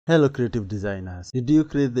Hello creative designers. Did you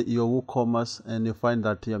create your WooCommerce and you find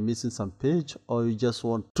that you're missing some page, or you just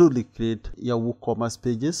want to truly create your WooCommerce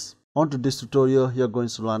pages? On to this tutorial, you're going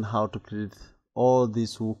to learn how to create all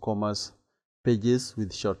these WooCommerce pages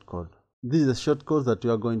with shortcode. These are shortcodes that you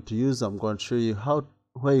are going to use. I'm going to show you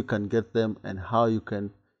where you can get them and how you can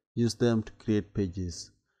use them to create pages.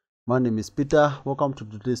 My name is Peter. Welcome to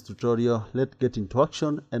today's tutorial. Let's get into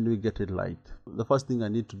action and we get it right. The first thing I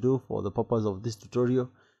need to do for the purpose of this tutorial,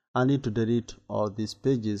 I need to delete all these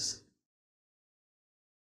pages.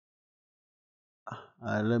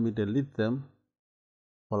 Let me delete them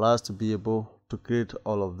for us to be able to create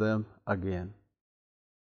all of them again.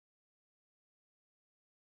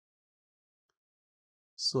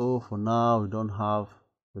 So for now, we don't have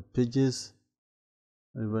the pages.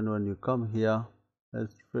 Even when you come here,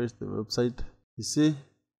 let's refresh the website. You see,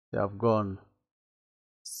 they have gone.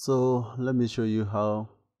 So let me show you how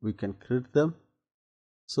we can create them.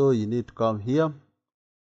 So you need to come here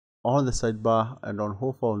on the sidebar, and on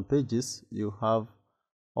Home Found Pages you have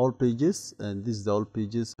all pages, and this is the all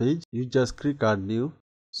pages page. You just click add new.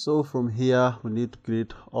 So from here we need to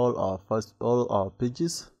create all our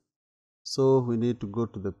pages. So we need to go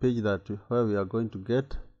to the page where we are going to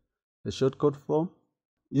get the shortcode from.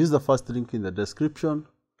 Use the first link in the description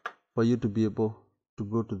for you to be able to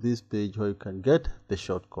go to this page where you can get the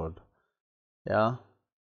shortcode. Yeah,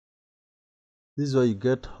 this is where you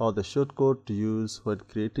get all the shortcode to use when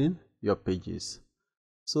creating your pages.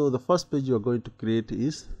 So the first page you are going to create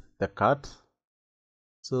is the cart.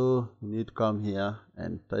 So you need to come here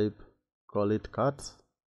and call it cart,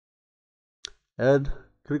 and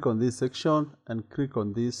click on this section and click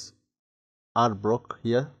on this add block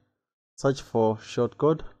here. Search for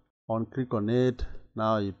shortcode. Click on it.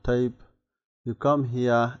 Now you come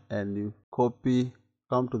here and you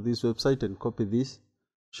come to this website and copy this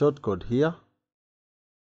shortcode here.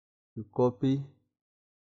 You copy,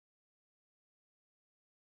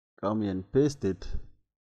 come here and paste it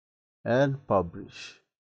and publish.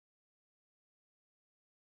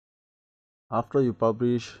 After you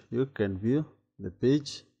publish, you can view the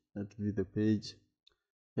page. Let's view the page.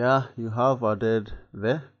 Yeah, you have added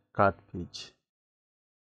the cart page.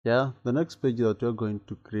 Yeah, the next page that you're going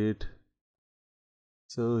to create,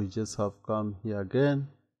 so you just have come here again.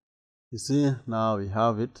 You see, now we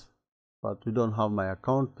have it, but we don't have my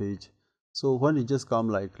account page. So when you just come,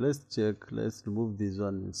 like, let's remove this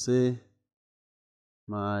one and say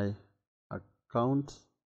my account.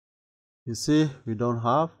 You see, we don't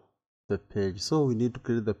have the page, so we need to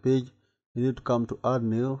create the page. We need to come to add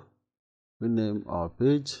new. We name our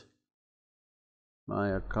page my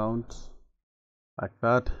account, like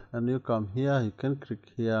that, and you come here. You can click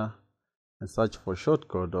here and search for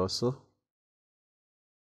shortcode also,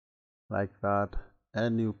 like that,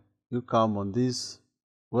 and you come on this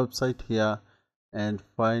website here and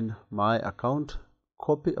find my account.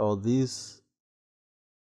 Copy all these,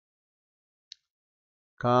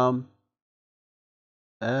 come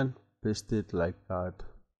and paste it like that,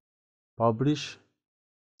 publish.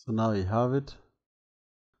 So now you have it.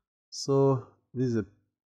 So this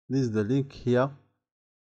is the link here.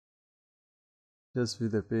 Just view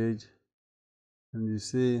the page and you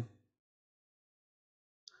see,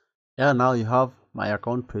 yeah, now you have my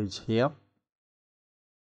account page here.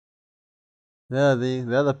 The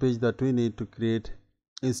other page that we need to create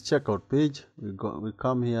is checkout page. We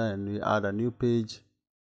come here and we add a new page.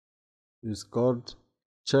 It's called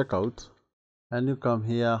checkout, and you come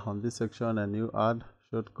here on this section and you add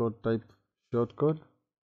shortcode, type shortcode,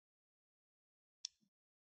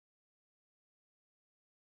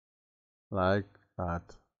 like that,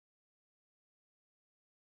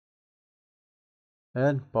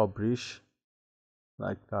 and publish,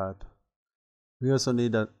 like that. We also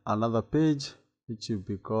need another page which will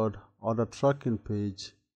be called order tracking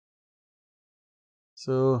page.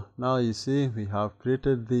 So now you see we have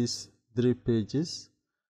created these 3 pages.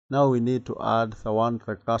 Now we need to add the one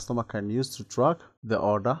the customer can use to track the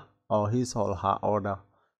order, or his or her order.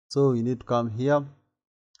 So you need to come here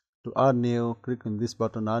to add new, click on this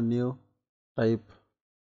button, add new, type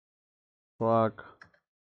track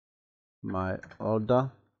my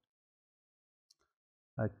order,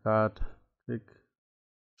 like that. Click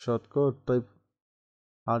shortcode, type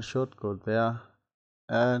add shortcode there,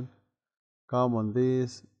 and come on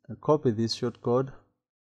this and copy this shortcode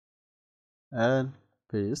and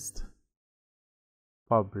paste,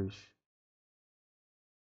 publish.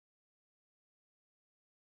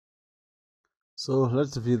 So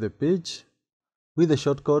let's view the page. With the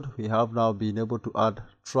shortcode, we have now been able to add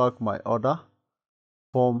track my order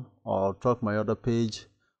form or track my order page.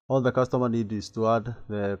 All the customer needs is to add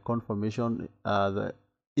the confirmation, the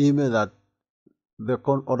email that the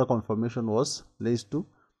order confirmation was placed to,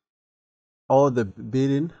 or the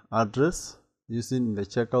billing address using the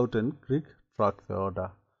checkout, and click track the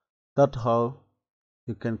order. That's how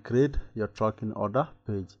you can create your tracking order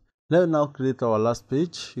page. Let's now create our last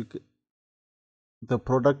page. The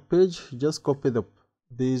product page, just copy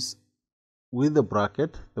this with the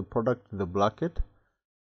bracket, the product with the bracket,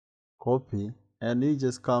 copy, and you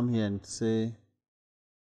just come here and say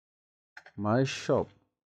my shop,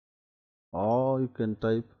 or you can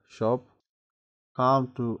type shop.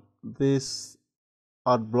 Come to this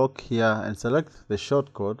art block here and select the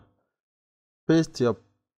shortcode. Paste the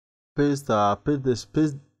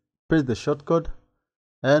shortcode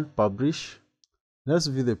and publish. Let's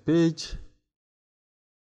view the page.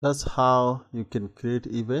 That's how you can create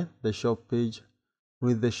even the shop page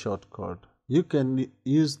with the shortcode. You can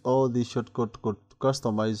use all these shortcodes to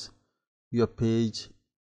customize your page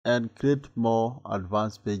and create more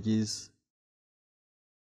advanced pages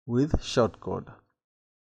with shortcode.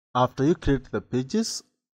 After you create the pages,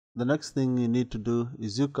 the next thing you need to do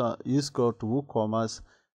is you go to WooCommerce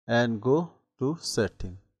and go to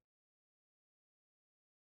setting.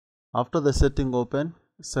 After the setting open,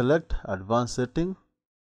 select advanced setting.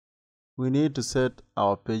 We need to set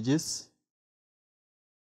our pages.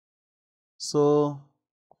 So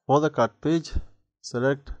for the cart page,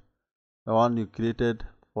 select the one you created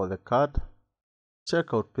for the cart.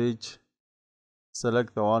 Checkout page,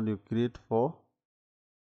 select the one you create for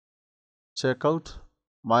checkout.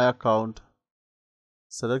 My account,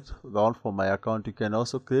 select the one for my account. You can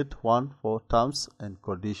also create one for terms and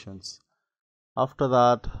conditions. After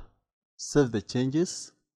that, save the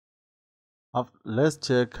changes. Let's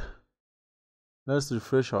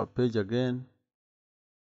refresh our page again.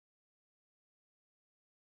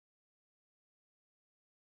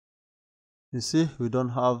 You see, we don't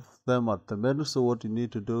have them at the menu, so what you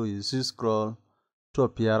need to do is you scroll to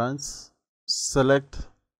appearance, select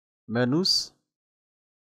menus.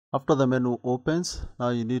 After the menu opens, now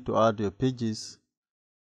you need to add your pages.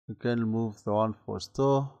 You can remove the one for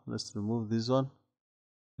store. Let's remove this one.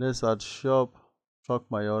 Let's add shop, track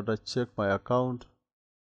my order, check my account,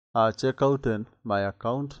 checkout and my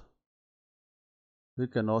account. We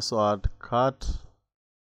can also add cart,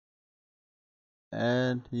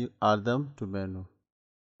 and you add them to menu.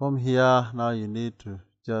 From here, now you need to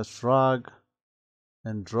just drag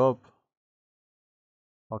and drop.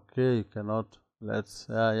 Okay, you cannot,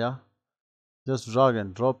 just drag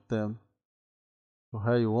and drop them to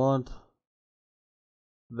where you want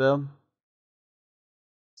them.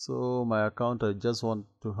 So my account, I just want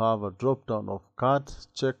to have a drop down of cart,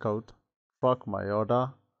 checkout, track my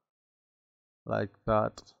order, like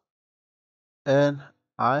that, and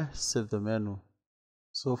I save the menu.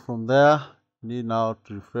 So from there, we need now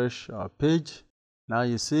to refresh our page. Now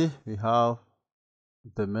you see we have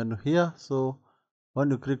the menu here. So when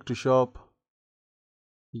you click to shop,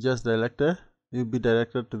 you'll be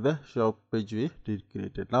directed to the shop page we did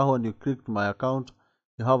created. Now when you click to my account,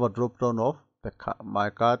 you have a drop down of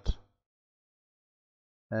my cart,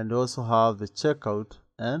 and also have the checkout,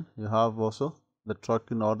 and you have also the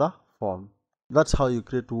tracking order form. That's how you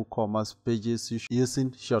create WooCommerce pages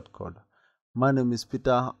using shortcode. My name is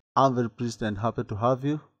Peter. I'm very pleased and happy to have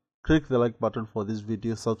you. Click the like button for this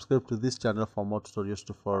video. Subscribe to this channel for more tutorials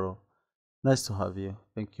to follow. Nice to have you.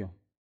 Thank you.